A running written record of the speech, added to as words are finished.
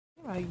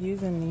about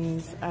using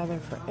these either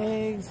for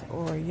eggs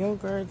or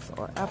yogurts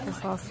or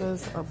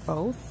applesauces or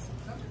both.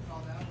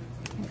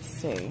 Let's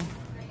see.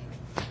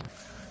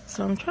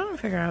 So I'm trying to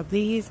figure out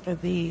these or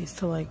these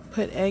to like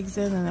put eggs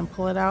in and then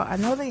pull it out. I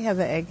know they have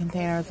the egg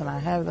containers and I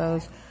have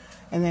those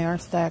and they are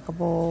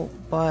stackable,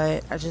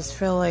 but I just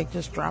feel like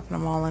just dropping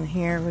them all in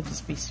here would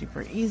just be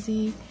super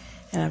easy.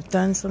 And I've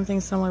done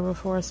something similar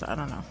before, so I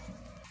don't know.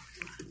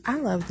 I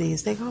love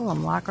these. They call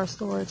them locker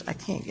storage. I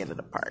can't get it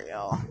apart,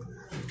 y'all.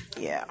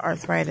 Yeah,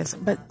 arthritis.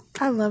 But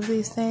I love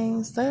these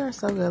things. They are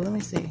so good. Let me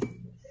see.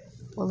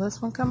 Will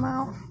this one come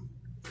out?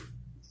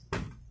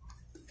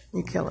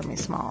 You're killing me,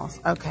 Smalls.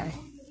 Okay.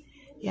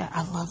 Yeah,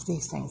 I love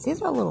these things.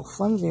 These are a little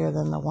flimsier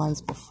than the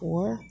ones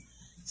before.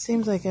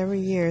 Seems like every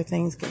year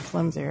things get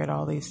flimsier at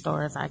all these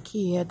stores.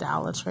 IKEA,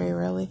 Dollar Tree,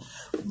 really.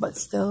 But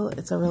still,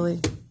 it's a really,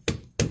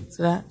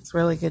 so that's a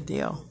really good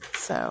deal.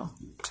 So,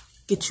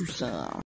 get you some.